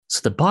So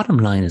the bottom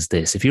line is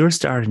this: if you're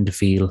starting to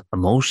feel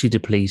emotionally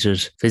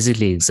depleted,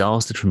 physically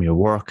exhausted from your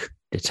work,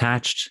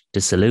 detached,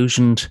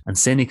 disillusioned, and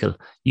cynical,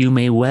 you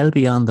may well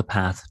be on the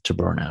path to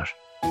burnout.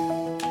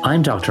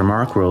 I'm Dr.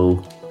 Mark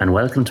Rowe, and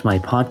welcome to my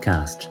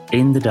podcast,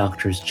 In the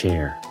Doctor's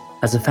Chair.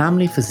 As a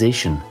family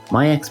physician,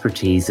 my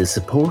expertise is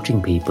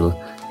supporting people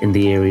in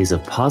the areas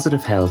of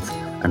positive health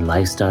and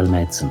lifestyle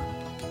medicine.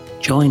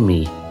 Join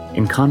me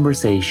in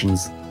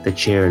conversations that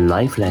share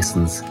life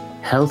lessons,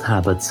 health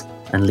habits,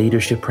 and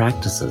leadership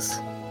practices,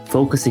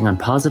 focusing on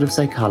positive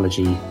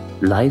psychology,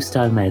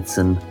 lifestyle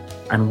medicine,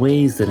 and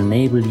ways that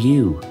enable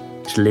you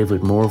to live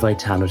with more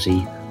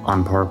vitality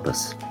on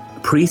purpose.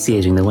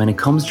 Appreciating that when it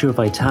comes to your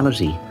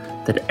vitality,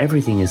 that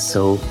everything is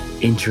so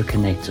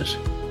interconnected.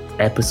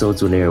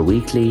 Episodes will air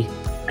weekly,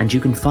 and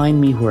you can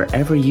find me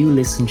wherever you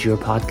listen to your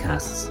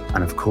podcasts,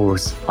 and of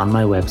course on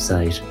my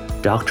website,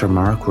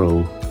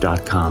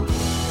 drmarkrowe.com.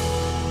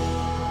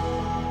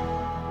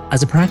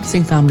 As a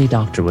practicing family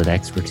doctor with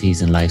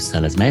expertise in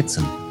lifestyle as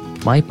medicine,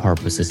 my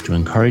purpose is to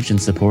encourage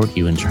and support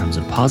you in terms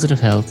of positive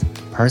health,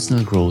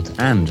 personal growth,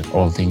 and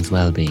all things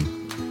well-being.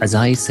 As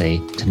I say,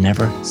 to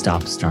never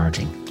stop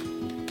starting.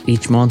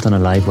 Each month on a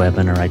live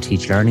webinar, I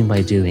teach learning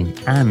by doing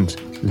and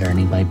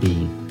learning by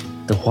being,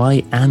 the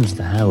why and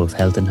the how of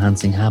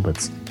health-enhancing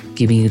habits,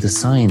 giving you the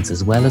science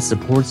as well as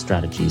support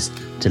strategies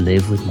to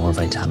live with more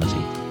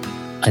vitality.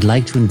 I'd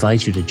like to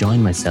invite you to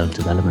join my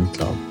Self-Development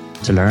Club.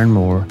 To learn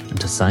more and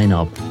to sign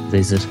up,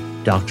 visit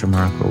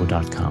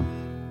drmarkrowe.com.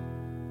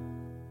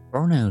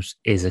 Burnout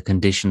is a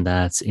condition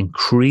that's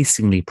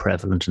increasingly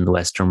prevalent in the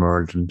Western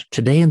world. And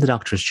today in the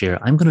Doctor's Chair,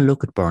 I'm going to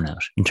look at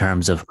burnout in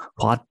terms of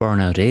what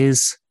burnout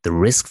is, the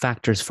risk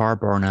factors for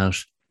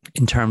burnout,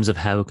 in terms of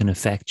how it can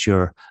affect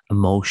your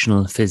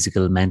emotional,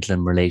 physical, mental,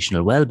 and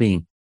relational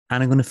well-being.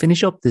 And I'm going to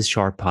finish up this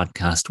short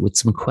podcast with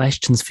some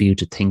questions for you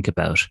to think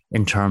about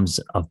in terms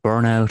of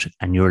burnout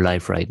and your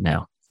life right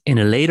now. In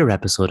a later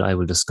episode, I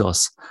will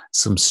discuss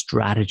some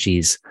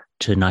strategies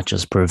to not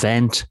just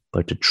prevent,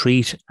 but to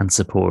treat and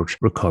support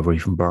recovery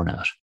from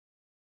burnout.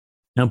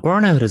 Now,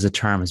 burnout as a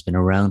term has been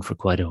around for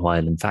quite a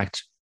while. In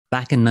fact,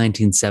 back in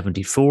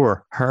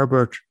 1974,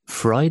 Herbert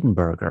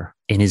Freudenberger,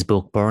 in his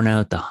book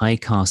Burnout, The High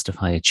Cost of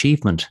High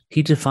Achievement,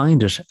 he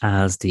defined it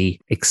as the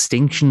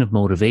extinction of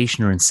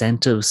motivation or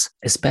incentives,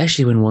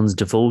 especially when one's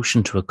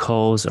devotion to a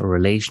cause or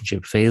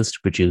relationship fails to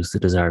produce the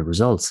desired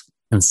results.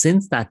 And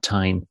since that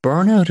time,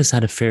 burnout has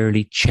had a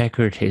fairly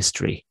checkered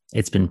history.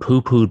 It's been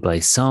poo-pooed by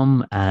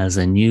some as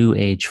a new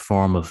age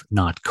form of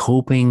not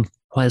coping,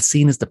 while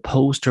seen as the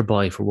poster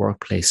boy for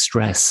workplace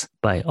stress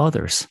by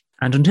others.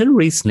 And until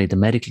recently, the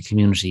medical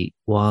community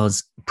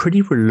was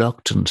pretty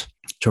reluctant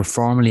to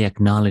formally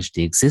acknowledge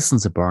the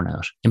existence of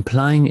burnout,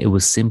 implying it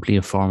was simply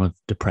a form of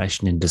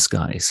depression in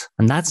disguise.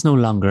 And that's no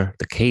longer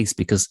the case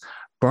because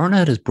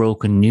burnout has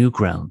broken new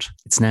ground.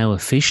 It's now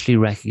officially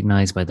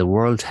recognized by the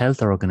World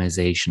Health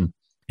Organization,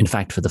 in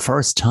fact, for the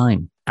first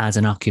time, as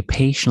an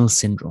occupational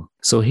syndrome.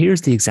 So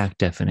here's the exact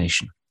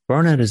definition.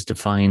 Burnout is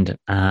defined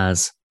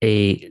as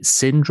a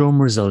syndrome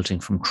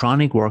resulting from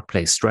chronic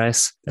workplace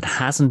stress that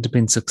hasn't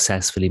been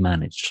successfully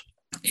managed.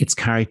 It's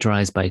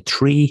characterized by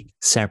three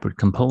separate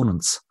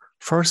components.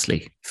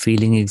 Firstly,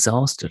 feeling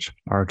exhausted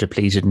or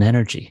depleted in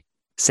energy.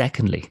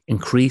 Secondly,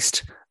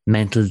 increased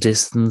mental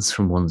distance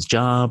from one's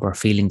job or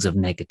feelings of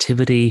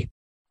negativity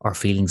or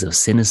feelings of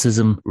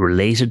cynicism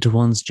related to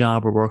one's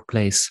job or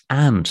workplace.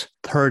 And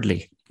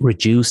thirdly,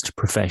 reduced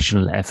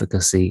professional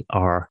efficacy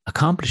or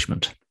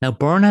accomplishment. Now,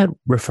 burnout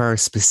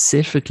refers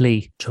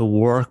specifically to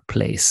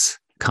workplace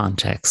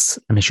contexts,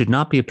 and it should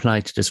not be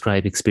applied to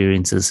describe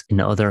experiences in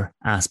other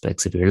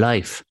aspects of your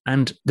life.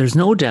 And there's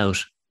no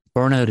doubt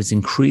burnout is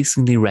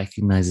increasingly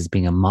recognized as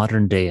being a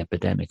modern day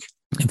epidemic.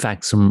 In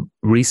fact, some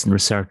recent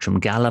research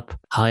from Gallup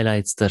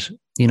highlights that,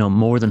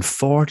 more than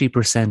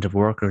 40% of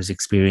workers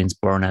experience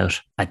burnout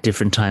at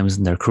different times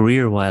in their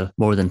career, while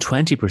more than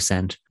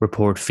 20%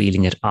 report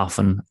feeling it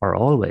often or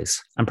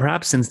always. And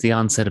perhaps since the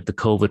onset of the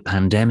COVID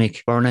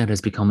pandemic, burnout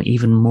has become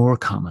even more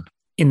common.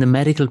 In the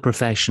medical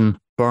profession,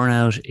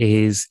 burnout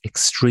is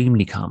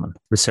extremely common.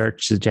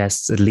 Research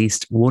suggests at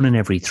least 1 in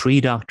every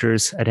 3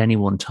 doctors at any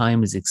one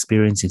time is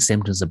experiencing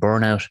symptoms of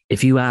burnout.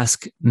 If you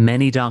ask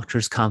many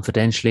doctors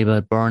confidentially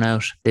about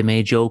burnout, they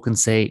may joke and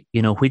say,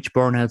 which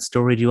burnout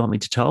story do you want me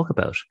to talk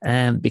about?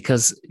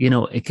 Because,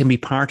 it can be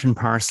part and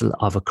parcel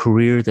of a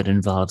career that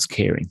involves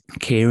caring.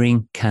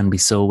 Caring can be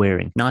so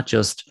wearing, not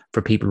just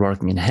for people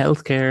working in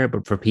healthcare,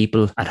 but for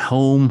people at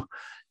home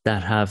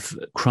that have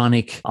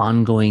chronic,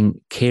 ongoing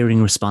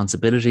caring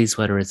responsibilities,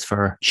 whether it's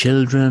for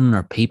children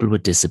or people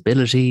with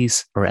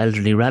disabilities or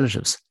elderly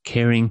relatives.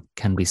 Caring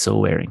can be so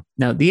wearing.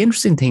 Now, the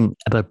interesting thing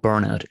about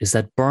burnout is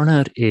that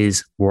burnout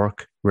is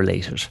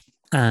work-related,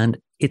 and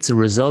it's a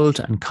result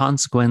and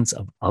consequence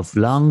of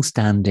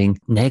long-standing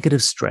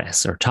negative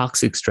stress or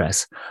toxic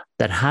stress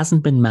that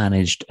hasn't been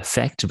managed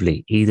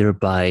effectively either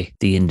by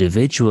the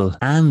individual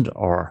and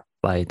or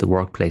by the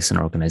workplace and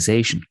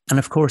organization. And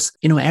of course,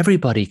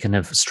 everybody can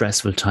have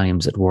stressful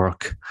times at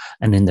work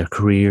and in their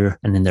career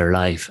and in their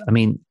life. I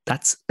mean,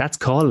 that's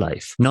called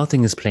life.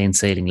 Nothing is plain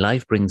sailing.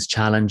 Life brings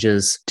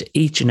challenges to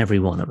each and every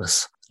one of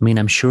us. I mean,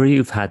 I'm sure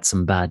you've had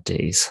some bad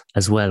days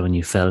as well when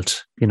you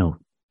felt,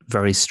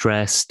 very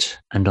stressed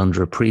and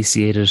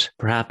underappreciated.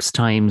 Perhaps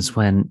times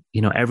when,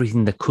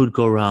 everything that could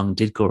go wrong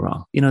did go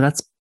wrong.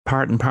 That's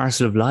part and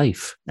parcel of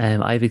life.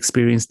 I've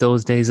experienced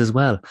those days as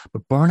well.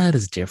 But burnout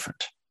is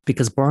different,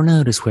 because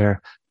burnout is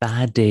where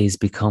bad days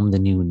become the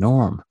new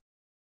norm,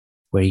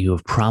 where you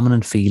have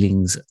prominent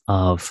feelings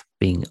of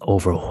being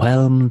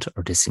overwhelmed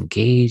or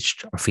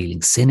disengaged or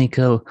feeling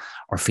cynical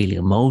or feeling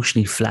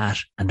emotionally flat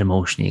and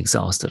emotionally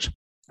exhausted.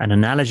 An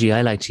analogy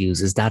I like to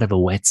use is that of a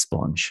wet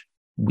sponge.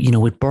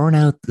 With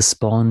burnout, the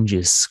sponge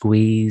is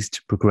squeezed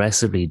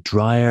progressively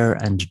drier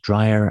and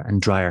drier and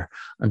drier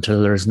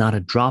until there's not a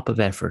drop of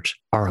effort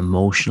or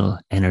emotional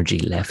energy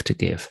left to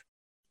give.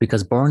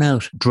 Because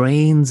burnout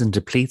drains and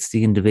depletes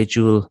the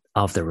individual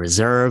of their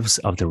reserves,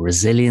 of their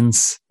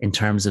resilience in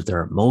terms of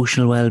their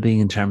emotional well-being,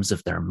 in terms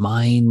of their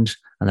mind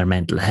and their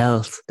mental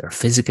health, their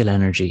physical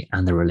energy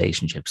and their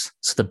relationships.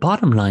 So the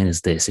bottom line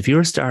is this: if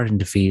you're starting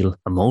to feel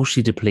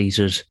emotionally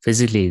depleted,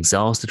 physically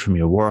exhausted from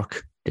your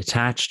work,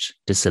 detached,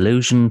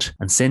 disillusioned,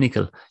 and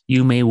cynical,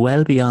 you may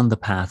well be on the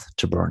path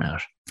to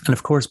burnout. And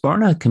of course,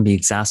 burnout can be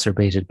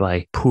exacerbated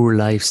by poor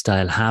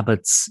lifestyle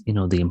habits,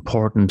 the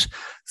important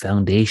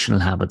foundational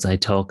habits I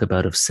talk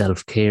about of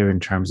self-care in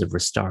terms of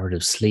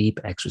restorative sleep,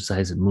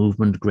 exercise and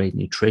movement, great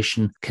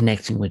nutrition,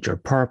 connecting with your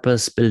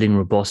purpose, building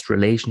robust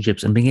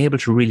relationships, and being able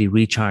to really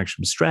recharge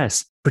from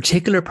stress.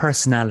 Particular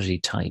personality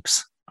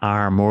types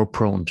are more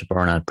prone to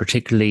burnout,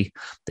 particularly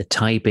the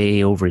type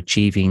A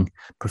overachieving,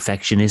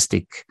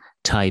 perfectionistic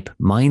type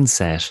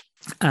mindset.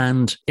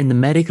 And in the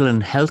medical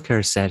and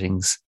healthcare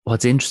settings,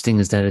 what's interesting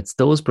is that it's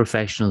those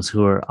professionals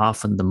who are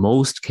often the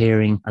most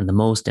caring and the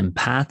most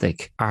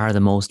empathic are the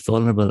most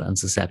vulnerable and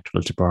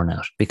susceptible to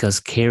burnout, because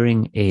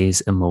caring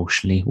is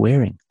emotionally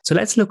wearing. So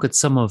let's look at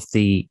some of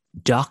the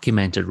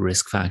documented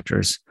risk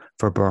factors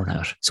for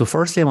burnout. So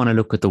firstly, I want to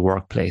look at the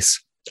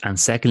workplace. And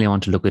secondly, I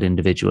want to look at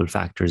individual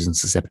factors and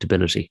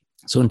susceptibility.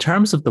 So in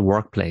terms of the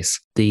workplace,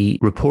 the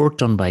report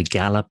done by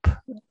Gallup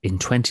in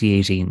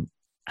 2018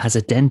 has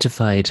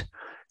identified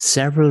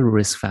several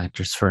risk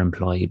factors for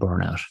employee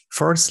burnout.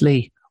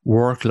 Firstly,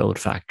 workload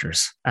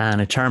factors.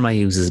 And a term I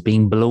use is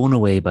being blown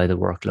away by the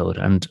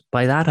workload. And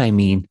by that, I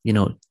mean,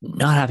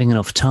 not having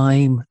enough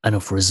time,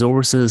 enough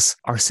resources,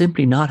 or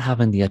simply not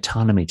having the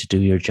autonomy to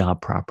do your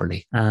job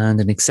properly. And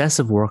an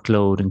excessive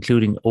workload,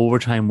 including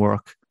overtime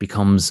work,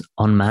 becomes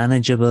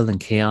unmanageable and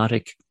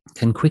chaotic,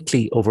 can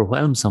quickly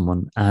overwhelm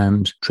someone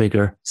and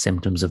trigger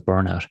symptoms of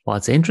burnout.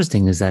 What's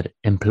interesting is that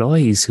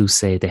employees who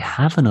say they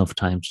have enough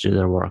time to do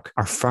their work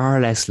are far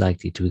less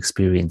likely to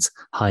experience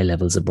high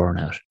levels of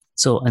burnout.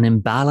 So an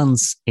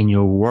imbalance in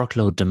your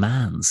workload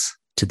demands,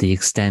 to the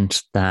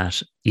extent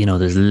that,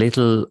 there's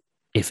little,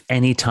 if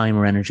any, time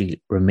or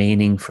energy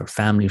remaining for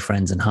family,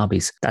 friends, and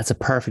hobbies, that's a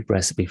perfect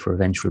recipe for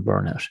eventual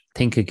burnout.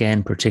 Think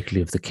again,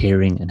 particularly of the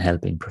caring and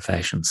helping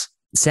professions.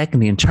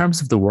 Secondly, in terms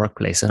of the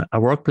workplace, a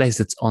workplace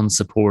that's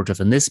unsupportive,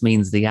 and this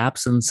means the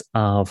absence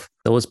of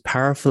those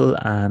powerful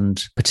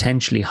and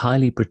potentially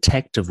highly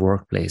protective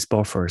workplace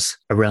buffers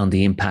around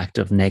the impact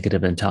of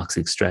negative and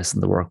toxic stress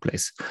in the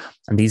workplace.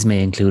 And these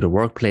may include a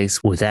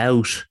workplace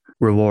without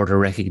reward or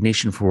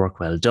recognition for work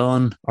well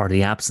done, or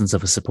the absence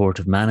of a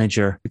supportive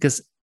manager,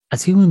 because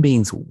as human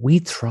beings, we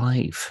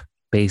thrive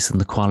based on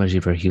the quality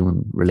of our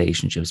human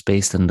relationships,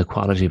 based on the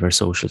quality of our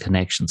social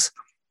connections.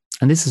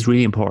 And this is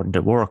really important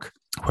at work,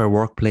 where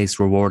workplace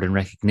reward and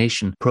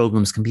recognition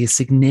programs can be a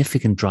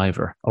significant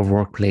driver of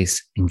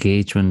workplace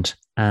engagement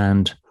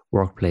and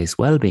workplace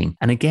well-being.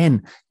 And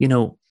again,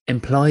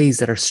 employees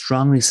that are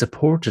strongly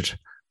supported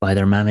by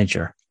their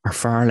manager are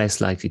far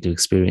less likely to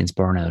experience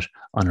burnout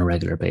on a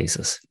regular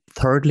basis.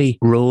 Thirdly,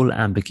 role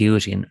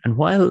ambiguity. And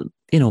while,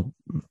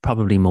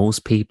 probably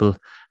most people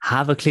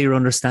have a clear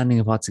understanding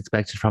of what's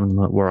expected from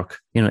them at work,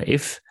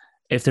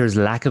 if there's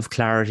lack of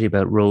clarity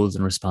about roles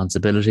and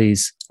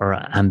responsibilities, or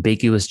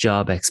ambiguous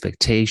job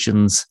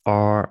expectations,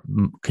 or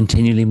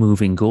continually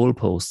moving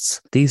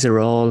goalposts, these are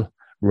all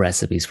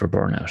recipes for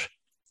burnout.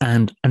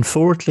 And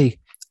fourthly,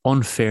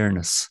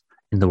 unfairness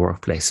in the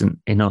workplace. And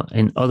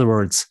in other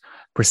words,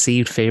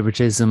 perceived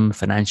favoritism,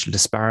 financial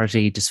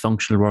disparity,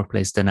 dysfunctional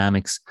workplace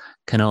dynamics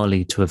can all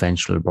lead to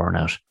eventual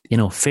burnout.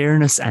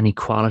 Fairness and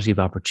equality of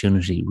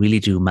opportunity really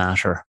do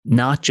matter,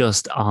 not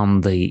just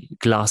on the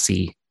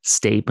glossy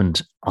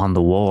statement on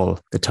the wall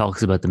that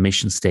talks about the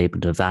mission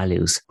statement of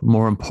values, but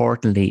more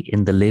importantly,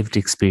 in the lived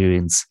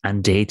experience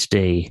and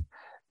day-to-day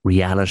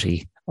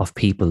reality of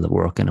people that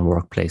work in a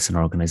workplace and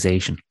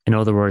organization. In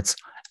other words,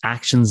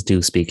 actions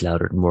do speak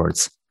louder than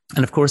words.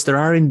 And of course, there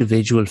are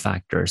individual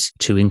factors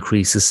to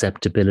increase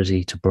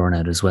susceptibility to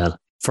burnout as well.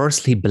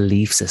 Firstly,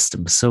 belief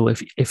systems. So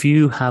if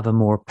you have a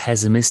more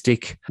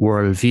pessimistic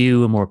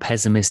worldview, a more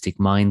pessimistic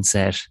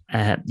mindset,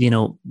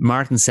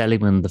 Martin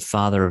Seligman, the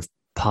father of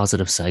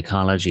positive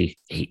psychology.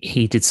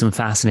 He did some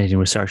fascinating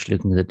research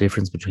looking at the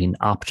difference between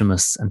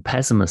optimists and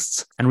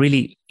pessimists. And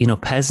really,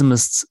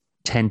 pessimists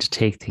tend to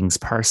take things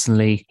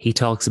personally. He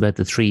talks about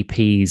the 3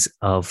 Ps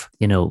of,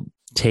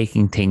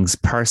 taking things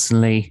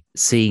personally,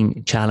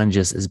 seeing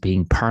challenges as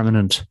being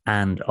permanent,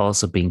 and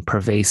also being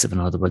pervasive, in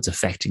other words,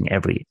 affecting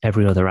every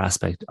other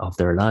aspect of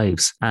their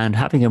lives. And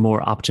having a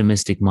more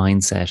optimistic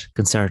mindset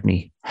can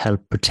certainly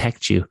help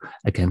protect you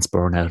against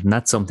burnout. And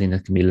that's something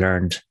that can be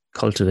learned,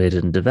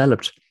 cultivated, and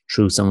developed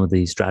through some of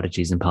these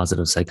strategies in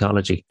positive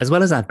psychology. As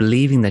well as that,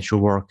 believing that your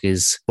work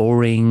is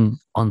boring,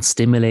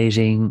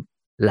 unstimulating,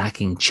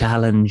 lacking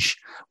challenge,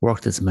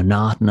 work that's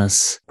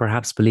monotonous,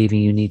 perhaps believing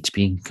you need to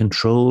be in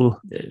control,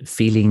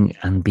 feeling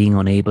and being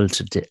unable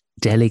to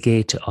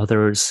delegate to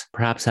others,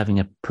 perhaps having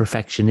a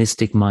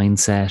perfectionistic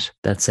mindset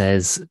that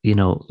says,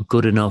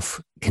 good enough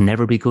can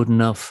never be good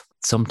enough.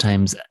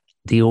 Sometimes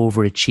the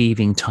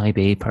overachieving type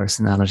A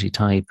personality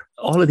type.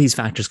 All of these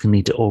factors can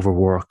lead to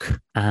overwork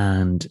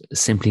and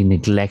simply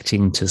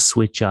neglecting to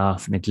switch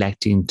off,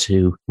 neglecting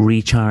to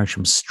recharge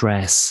from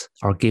stress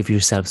or give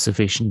yourself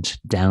sufficient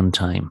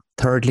downtime.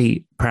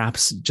 Thirdly,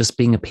 perhaps just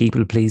being a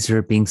people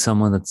pleaser, being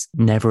someone that's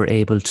never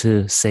able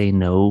to say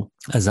no.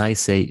 As I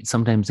say,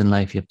 sometimes in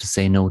life you have to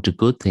say no to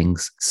good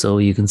things so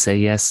you can say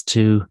yes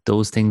to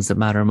those things that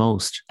matter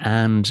most.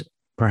 And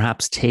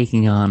perhaps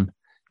taking on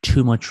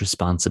too much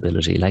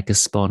responsibility, like a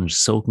sponge,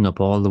 soaking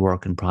up all the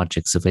work and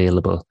projects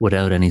available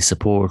without any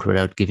support,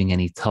 without giving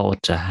any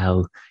thought to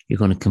how you're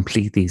going to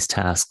complete these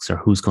tasks or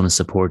who's going to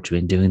support you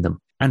in doing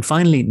them. And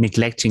finally,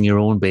 neglecting your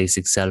own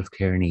basic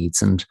self-care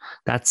needs. And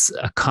that's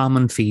a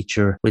common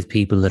feature with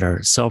people that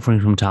are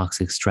suffering from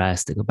toxic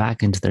stress. They go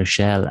back into their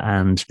shell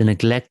and they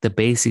neglect the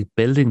basic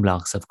building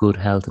blocks of good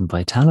health and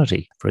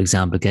vitality. For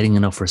example, getting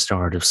enough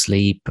restorative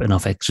sleep,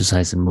 enough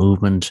exercise and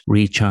movement,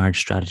 recharge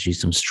strategies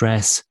from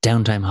stress,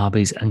 downtime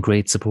hobbies, and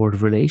great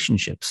supportive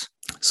relationships.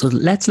 So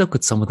let's look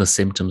at some of the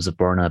symptoms of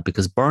burnout,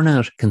 because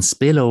burnout can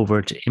spill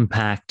over to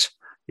impact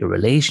your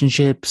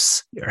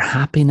relationships, your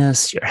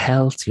happiness, your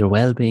health, your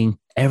well-being,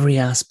 every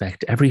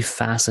aspect, every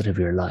facet of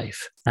your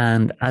life.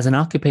 And as an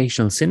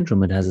occupational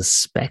syndrome, it has a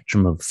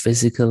spectrum of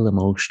physical,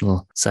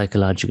 emotional,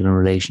 psychological, and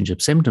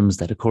relationship symptoms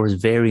that, of course,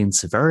 vary in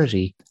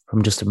severity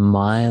from just a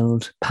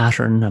mild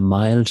pattern, a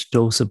mild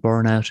dose of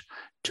burnout,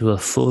 to a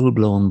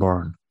full-blown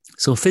burn.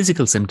 So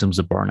physical symptoms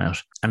of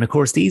burnout. And of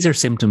course, these are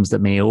symptoms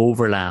that may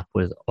overlap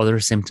with other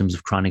symptoms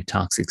of chronic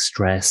toxic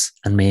stress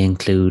and may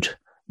include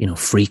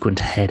frequent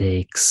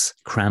headaches,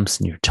 cramps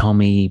in your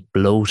tummy,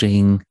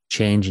 bloating,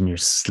 change in your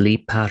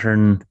sleep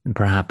pattern, and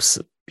perhaps,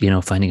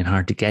 finding it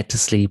hard to get to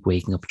sleep,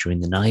 waking up during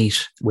the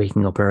night,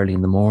 waking up early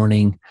in the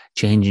morning,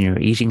 changing your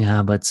eating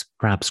habits,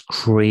 perhaps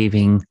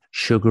craving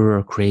sugar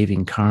or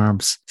craving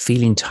carbs,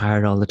 feeling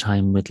tired all the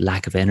time with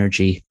lack of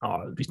energy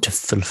or to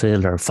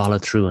fulfill or follow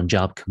through on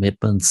job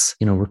commitments,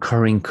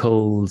 recurring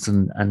colds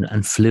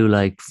and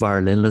flu-like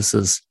viral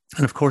illnesses.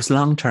 And of course,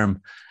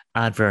 long-term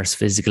adverse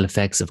physical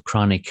effects of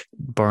chronic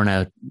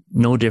burnout,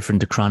 no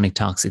different to chronic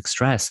toxic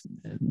stress.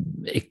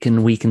 It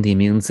can weaken the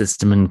immune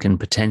system and can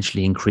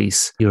potentially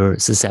increase your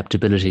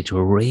susceptibility to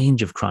a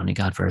range of chronic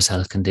adverse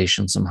health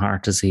conditions, from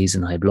heart disease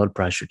and high blood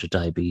pressure to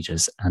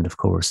diabetes and, of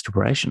course,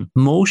 depression.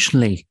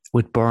 Emotionally,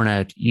 with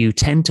burnout, you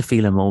tend to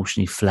feel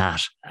emotionally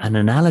flat. An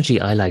analogy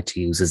I like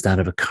to use is that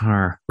of a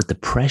car with the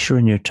pressure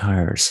in your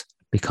tires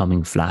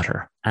becoming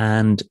flatter,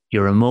 and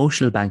your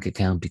emotional bank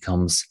account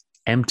becomes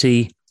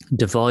empty,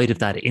 devoid of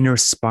that inner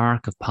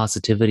spark of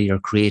positivity or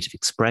creative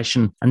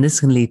expression. And this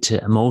can lead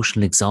to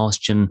emotional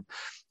exhaustion,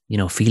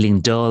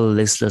 feeling dull,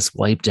 listless,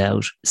 wiped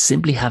out,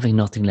 simply having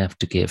nothing left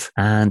to give.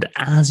 And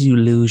as you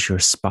lose your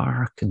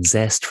spark and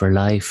zest for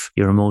life,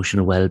 your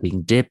emotional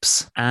well-being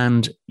dips,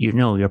 and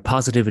your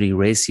positivity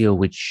ratio,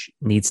 which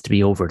needs to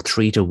be over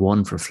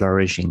 3-1 for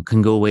flourishing,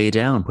 can go way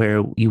down,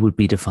 where you would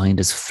be defined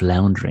as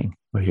floundering,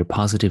 where your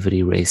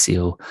positivity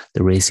ratio,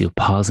 the ratio of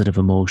positive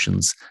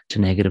emotions to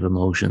negative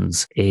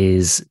emotions,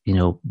 is,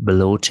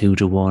 below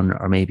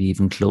 2-1, or maybe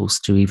even close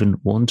to even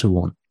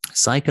 1-1.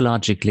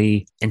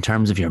 Psychologically, in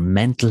terms of your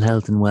mental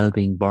health and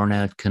well-being,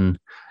 burnout can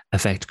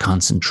affect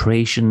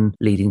concentration,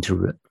 leading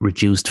to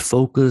reduced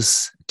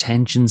focus,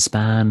 attention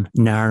span,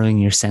 narrowing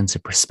your sense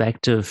of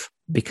perspective.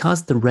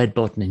 Because the red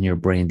button in your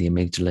brain, the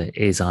amygdala,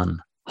 is on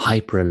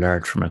hyper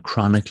alert from a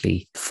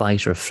chronically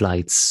fight or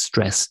flight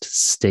stressed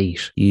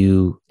state,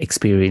 you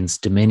experience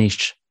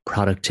diminished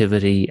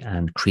productivity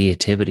and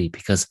creativity,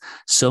 because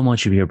so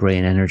much of your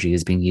brain energy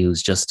is being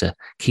used just to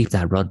keep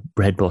that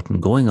red button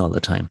going all the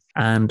time.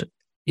 And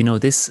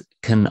this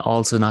can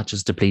also not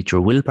just deplete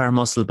your willpower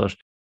muscle, but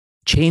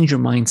change your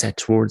mindset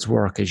towards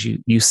work, as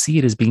you see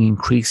it as being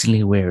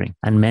increasingly wearing.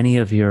 And many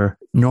of your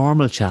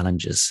normal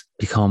challenges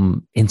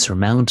become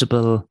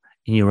insurmountable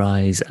in your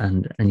eyes,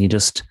 and you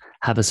just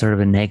have a sort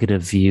of a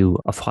negative view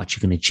of what you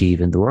can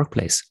achieve in the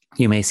workplace.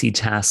 You may see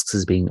tasks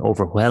as being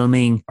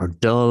overwhelming or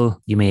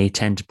dull. You may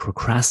tend to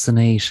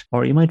procrastinate,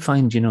 or you might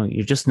find,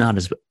 you're just not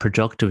as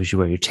productive as you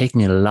were. You're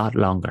taking it a lot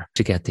longer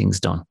to get things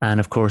done. And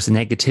of course,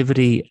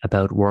 negativity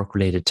about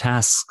work-related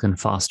tasks can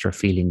foster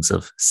feelings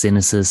of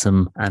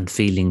cynicism and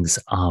feelings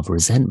of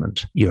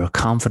resentment. Your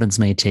confidence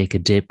may take a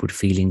dip with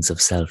feelings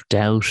of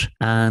self-doubt.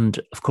 And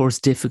of course,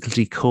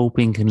 difficulty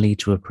coping can lead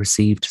to a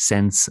perceived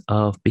sense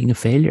of being a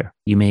failure.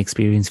 You may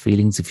experience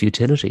feelings of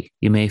futility.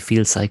 You may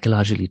feel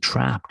psychologically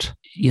trapped.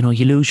 You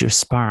lose your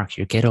spark,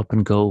 your get up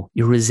and go.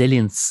 Your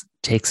resilience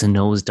takes a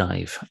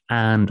nosedive.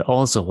 And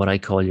also what I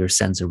call your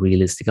sense of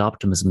realistic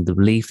optimism, the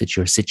belief that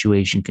your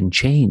situation can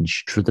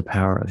change through the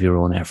power of your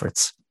own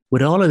efforts.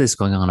 With all of this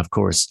going on, of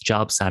course,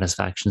 job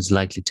satisfaction is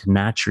likely to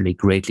naturally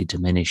greatly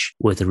diminish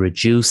with a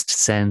reduced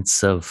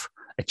sense of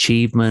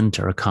achievement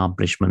or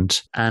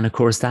accomplishment. And of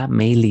course, that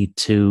may lead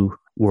to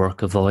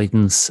work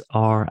avoidance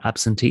or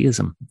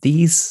absenteeism.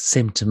 These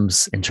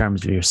symptoms in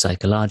terms of your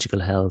psychological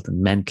health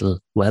and mental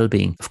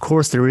well-being, of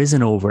course, there is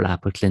an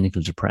overlap with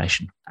clinical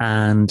depression.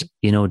 And,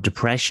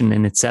 depression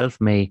in itself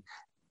may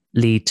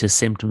lead to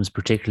symptoms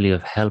particularly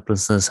of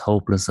helplessness,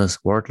 hopelessness,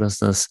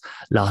 worthlessness,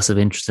 loss of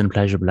interest in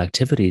pleasurable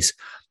activities.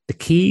 The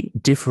key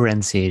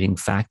differentiating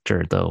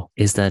factor, though,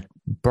 is that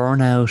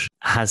burnout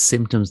has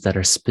symptoms that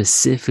are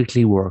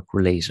specifically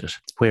work-related,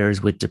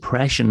 whereas with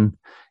depression,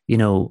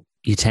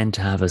 you tend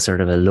to have a sort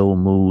of a low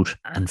mood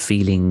and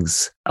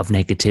feelings of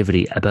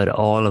negativity about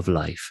all of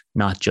life,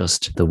 not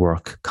just the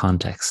work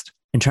context.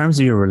 In terms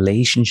of your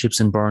relationships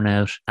in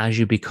burnout, as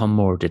you become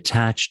more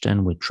detached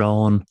and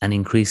withdrawn and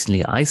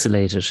increasingly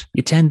isolated,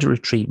 you tend to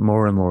retreat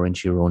more and more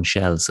into your own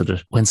shell, so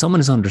that when someone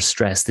is under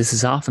stress, this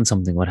is often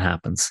something what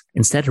happens.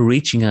 Instead of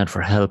reaching out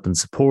for help and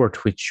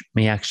support, which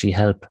may actually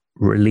help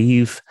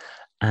relieve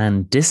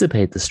and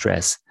dissipate the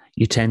stress,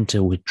 you tend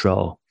to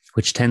withdraw,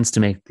 which tends to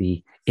make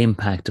the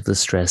impact of the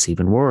stress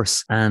even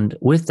worse. And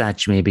with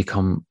that, you may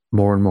become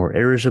more and more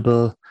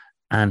irritable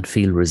and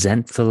feel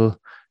resentful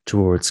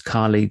towards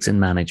colleagues and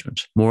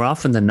management. More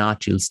often than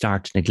not, you'll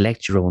start to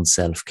neglect your own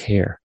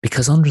self-care,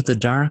 because under the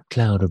dark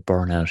cloud of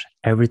burnout,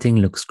 everything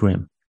looks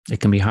grim.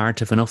 It can be hard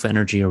to have enough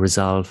energy or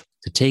resolve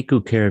to take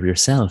good care of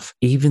yourself,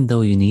 even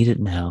though you need it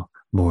now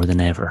more than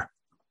ever.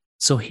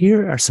 So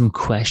here are some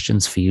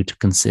questions for you to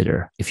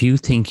consider if you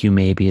think you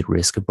may be at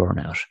risk of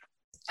burnout.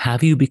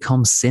 Have you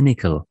become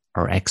cynical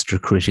or extra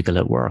critical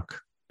at work?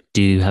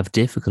 Do you have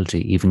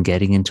difficulty even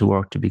getting into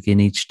work to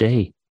begin each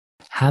day?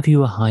 Have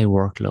you a high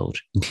workload,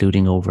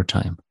 including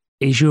overtime?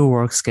 Is your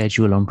work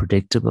schedule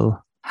unpredictable?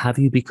 Have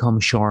you become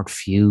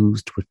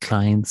short-fused with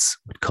clients,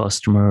 with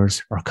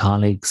customers or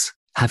colleagues?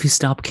 Have you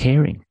stopped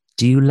caring?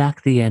 Do you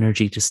lack the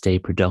energy to stay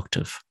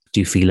productive? Do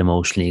you feel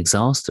emotionally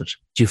exhausted?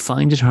 Do you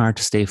find it hard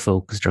to stay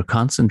focused or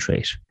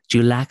concentrate? Do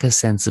you lack a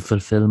sense of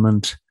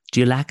fulfillment? Do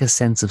you lack a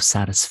sense of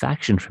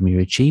satisfaction from your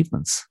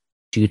achievements?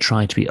 Do you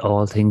try to be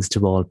all things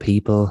to all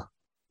people?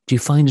 Do you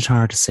find it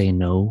hard to say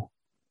no?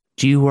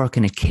 Do you work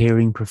in a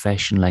caring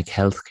profession like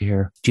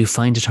healthcare? Do you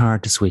find it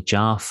hard to switch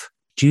off?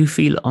 Do you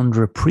feel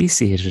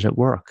underappreciated at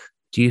work?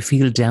 Do you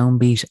feel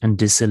downbeat and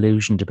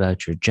disillusioned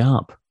about your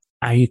job?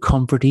 Are you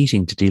comfort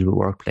eating to deal with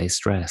workplace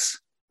stress?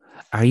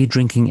 Are you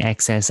drinking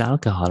excess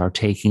alcohol or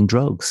taking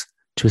drugs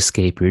to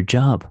escape your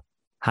job?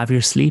 Have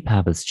your sleep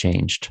habits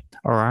changed?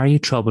 Or are you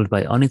troubled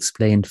by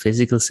unexplained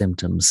physical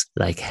symptoms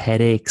like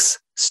headaches,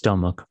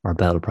 stomach, or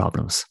bowel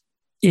problems?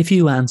 If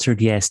you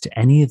answered yes to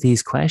any of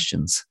these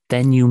questions,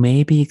 then you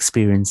may be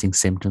experiencing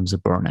symptoms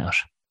of burnout.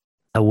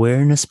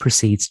 Awareness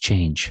precedes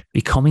change.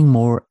 Becoming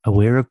more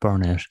aware of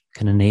burnout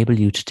can enable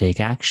you to take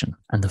action.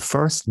 And the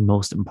first and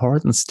most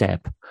important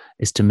step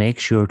is to make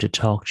sure to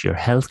talk to your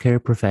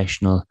healthcare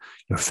professional,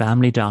 your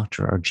family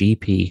doctor or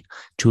GP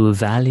to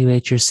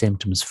evaluate your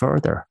symptoms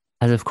further.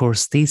 As of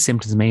course, these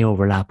symptoms may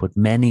overlap with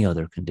many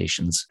other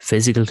conditions,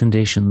 physical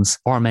conditions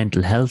or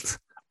mental health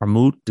or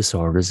mood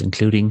disorders,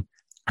 including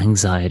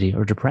anxiety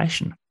or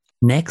depression.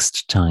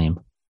 Next time,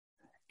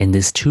 in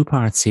this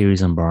 2-part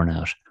series on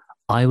burnout,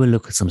 I will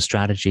look at some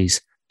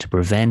strategies to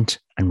prevent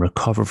and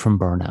recover from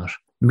burnout.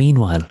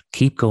 Meanwhile,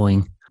 keep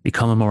going,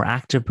 become a more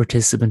active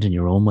participant in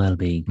your own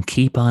well-being, and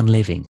keep on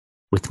living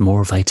with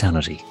more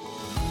vitality.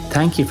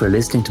 Thank you for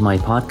listening to my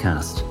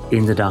podcast,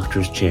 In the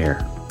Doctor's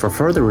Chair. For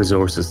further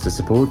resources to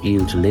support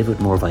you to live with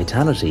more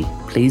vitality,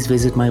 please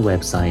visit my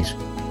website,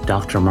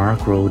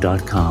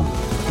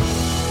 drmarkrowe.com.